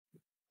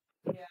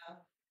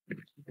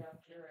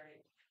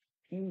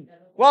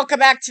Welcome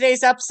back to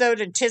today's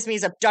episode, and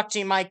Tismy's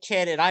abducting my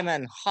kid, and I'm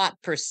in hot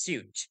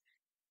pursuit.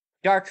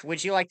 Dark,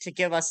 would you like to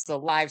give us the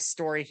live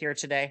story here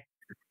today?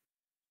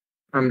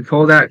 I'm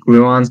told that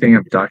Gluon's being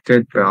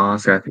abducted, but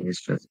honestly, I think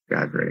it's just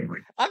exaggerating.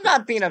 I'm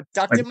not being Like,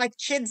 abducted, my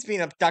kid's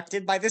being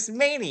abducted by this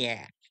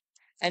maniac.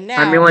 And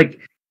I mean, now, like,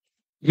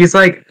 he's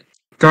like,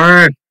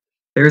 Dark,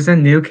 there's a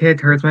new kid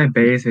towards my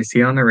base. I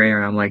see it on the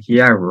radar. I'm like,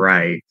 yeah,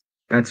 right.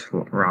 That's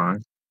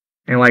wrong.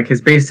 And like,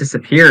 his base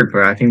disappeared,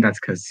 but I think that's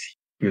because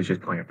he was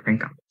just playing a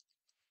prank on me.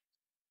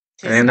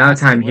 And Tis then another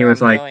honestly time, he where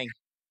was I'm like, going.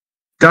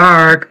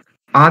 Dark,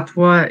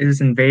 Ottawa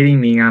is invading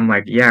me. I'm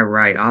like, yeah,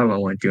 right. Ottawa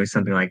wouldn't do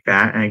something like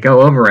that. And I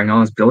go over, and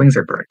all his buildings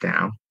are burnt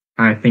down.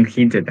 I think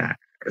he did that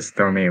because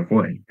Thor may have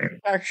would.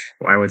 And Dark,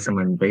 why would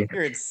someone invade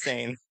you're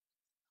insane.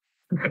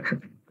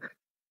 him?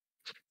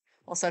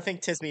 Also, I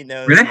think Tismy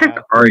Where knows the heck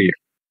now. are you?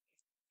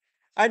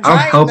 I'm I'll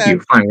trying help to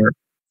you. Fine.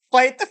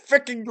 fight the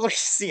freaking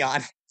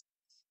Gluon.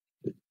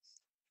 Do,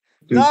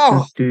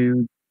 No! do,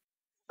 do.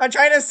 I'm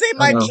trying to save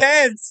my Uh-oh.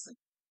 kids!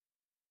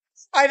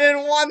 I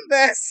didn't want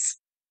this!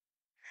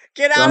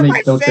 Get You out want of me to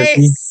my kill Tiffany?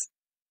 face!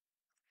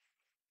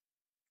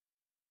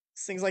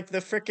 This thing's like the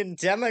freaking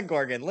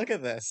Demogorgon. Look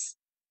at this.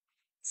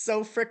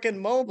 So freaking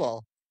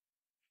mobile.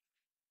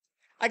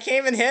 I can't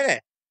even hit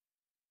it.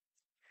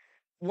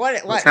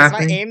 What's What? Is my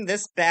happening? aim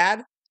this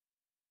bad?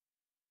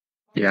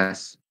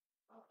 Yes.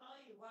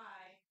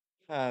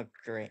 Oh,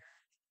 great.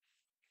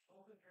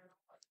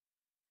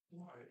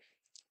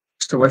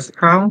 So what's the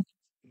problem?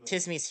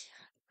 Tismy's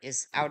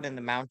is out in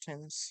the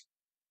mountains.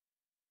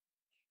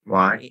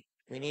 Why?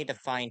 We need to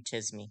find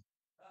Tismy.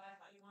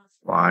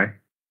 Why?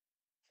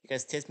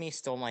 Because Tismy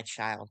stole my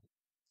child.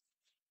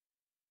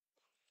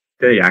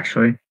 Did he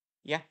actually?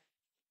 Yeah.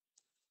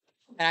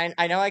 And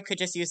I know I could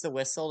just use the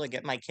whistle to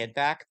get my kid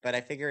back, but I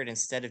figured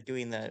instead of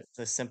doing the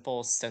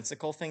simple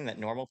sensical thing that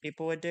normal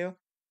people would do,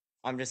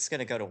 I'm just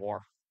gonna go to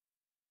war.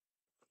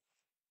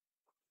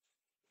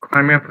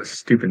 Climbing up a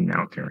stupid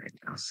mountain right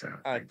now, so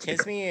I need to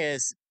go. Tismy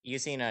is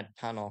using a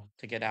tunnel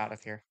to get out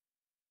of here.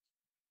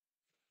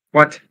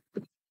 What?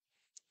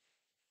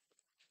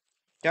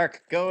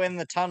 Dark, go in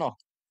the tunnel.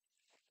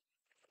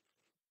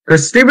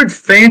 There's stupid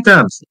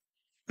phantoms!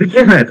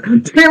 Damn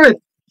it! Damn it!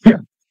 Yeah.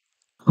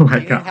 Oh my Do you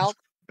need gosh. help?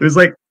 There's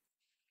like,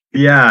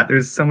 yeah,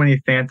 there's so many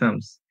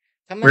phantoms.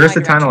 Come in Where's my the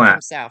direction tunnel from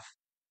at? south.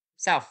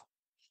 South.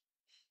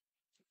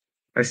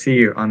 I see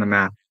you on the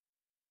map.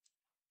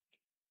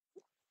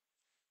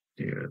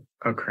 Dude.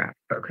 Oh crap.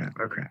 Oh crap.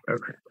 Oh crap. Oh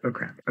crap. Oh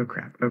crap. Oh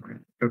crap. Oh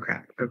crap. Oh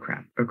crap. Oh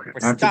crap. Oh crap.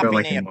 We're I have to go stopping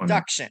like a in 1 minute.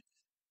 abduction.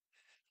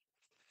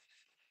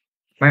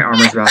 My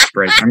armor's about to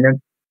break. I'm gonna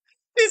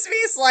This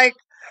means like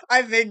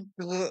I think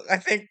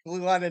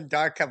Gluon and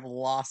Dark have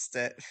lost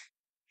it.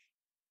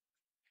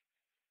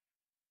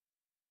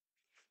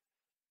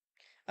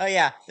 Oh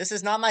yeah, this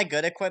is not my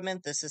good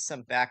equipment. This is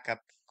some backup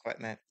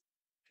equipment.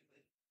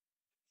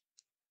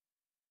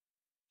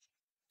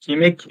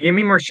 Can you give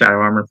me more shadow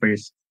armor,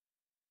 please?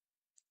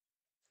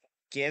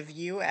 Give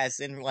you as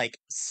in like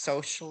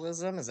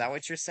socialism? Is that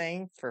what you're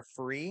saying? For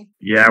free?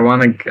 Yeah, I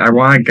want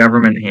a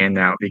government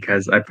handout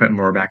because I put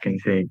more back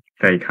into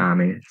the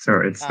economy,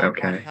 so it's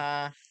okay.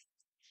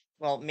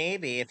 Well,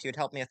 maybe if you'd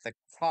help me with the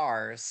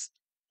cars.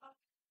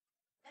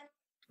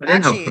 I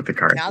didn't help Actually, with the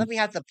card. now that we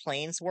have the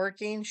planes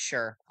working,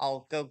 sure.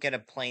 I'll go get a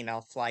plane.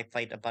 I'll fly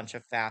fight a bunch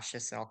of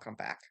fascists and I'll come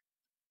back.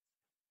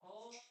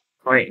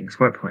 Planes?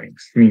 What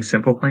planes? You mean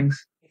simple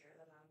planes?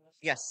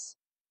 Yes.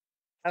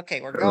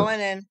 Okay, we're Ugh. going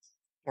in.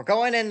 We're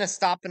going in to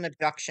stop an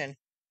abduction.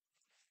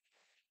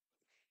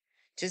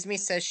 Tismy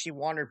says she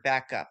wandered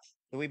back up.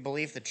 Do we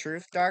believe the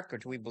truth, Dark, or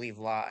do we believe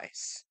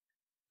lies?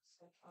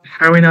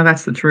 How do we know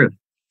that's the truth?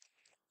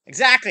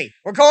 Exactly!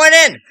 We're going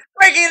in!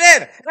 Breaking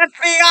it in!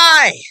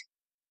 FBI!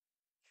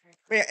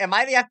 Wait, am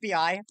I the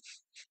FBI?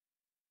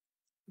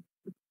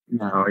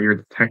 No, you're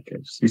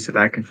detectives. You said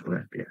I control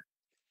the FBI.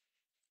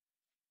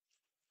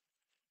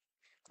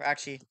 We're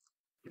actually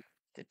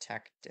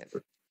detective.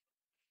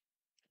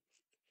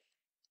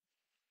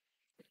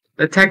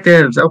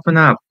 Detectives, open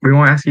up. We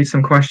want to ask you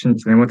some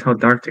questions, and then we'll tell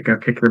Dark to go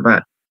kick your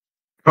butt.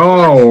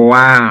 Oh,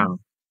 wow.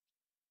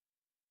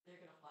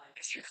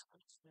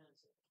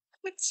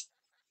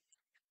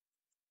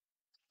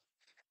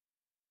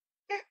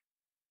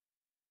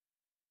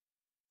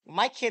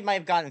 My kid might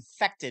have gotten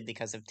infected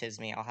because of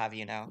Tismy, I'll have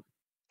you know.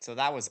 So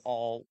that was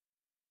all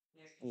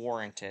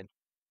warranted.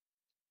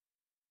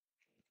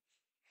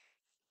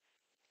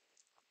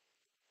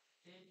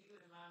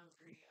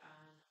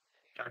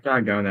 I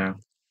gotta go now.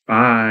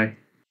 Bye.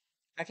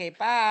 Okay,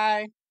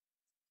 bye!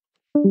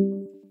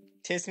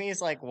 Tismy is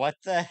like, what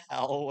the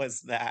hell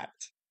was that?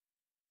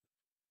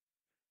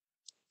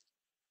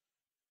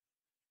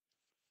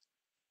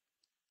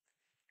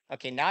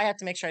 Okay, now I have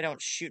to make sure I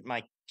don't shoot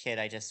my kid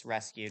I just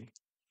rescued.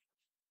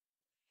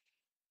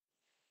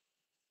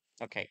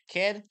 Okay,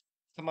 kid,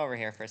 come over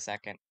here for a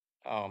second.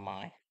 Oh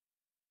my.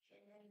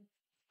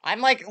 I'm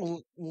like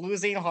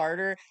losing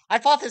harder. I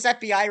thought this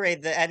FBI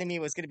raid, the enemy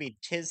was going to be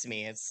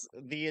Tismy. It's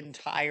the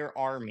entire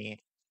army.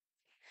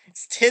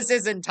 It's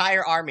Tiz's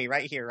entire army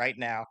right here, right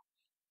now.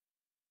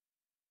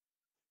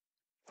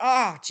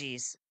 Oh,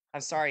 jeez.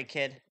 I'm sorry,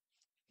 kid.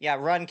 Yeah,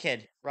 run,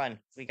 kid. Run.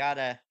 We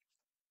gotta...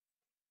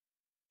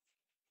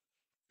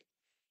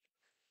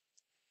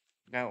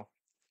 No.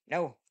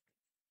 No.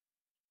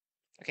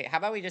 Okay, how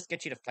about we just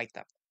get you to fight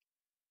them?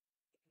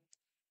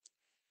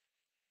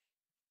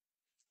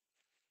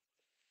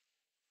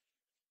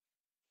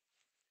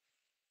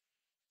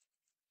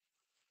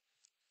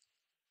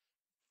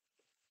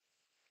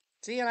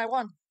 See, and I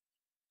won.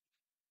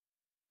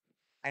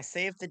 I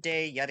saved the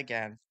day yet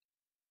again.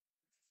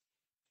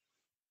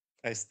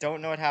 I just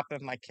don't know what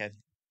happened with my kid.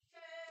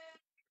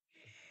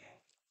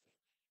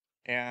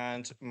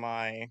 And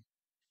my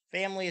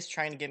family is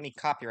trying to get me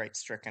copyright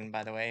stricken,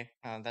 by the way.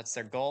 That's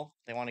their goal.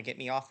 They want to get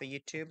me off of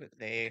YouTube.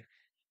 They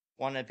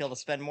want to be able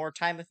to spend more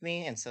time with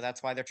me, and so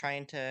that's why they're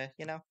trying to,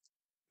 you know.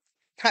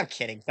 I'm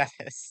kidding. That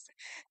is.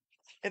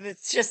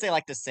 It's just they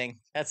like to sing.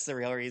 That's the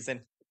real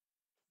reason.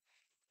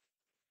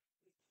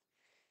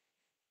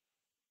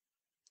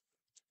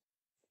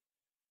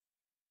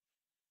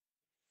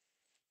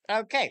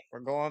 Okay,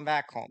 we're going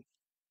back home.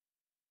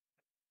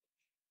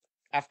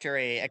 After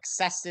a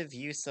excessive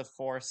use of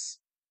force,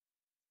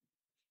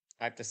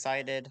 I've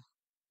decided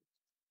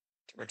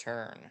to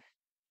return.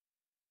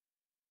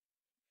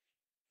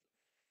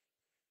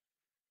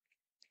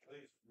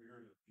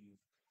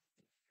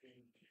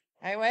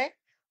 Anyway,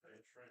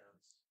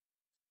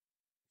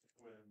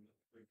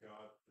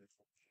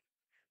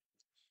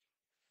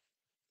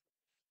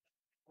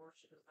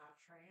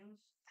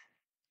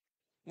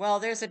 well,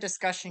 there's a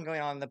discussion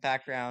going on in the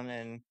background,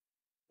 and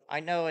I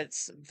know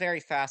it's very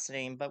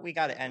fascinating, but we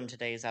gotta end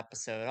today's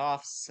episode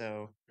off,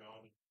 so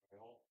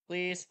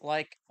please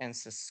like and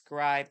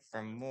subscribe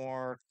for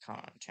more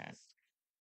content.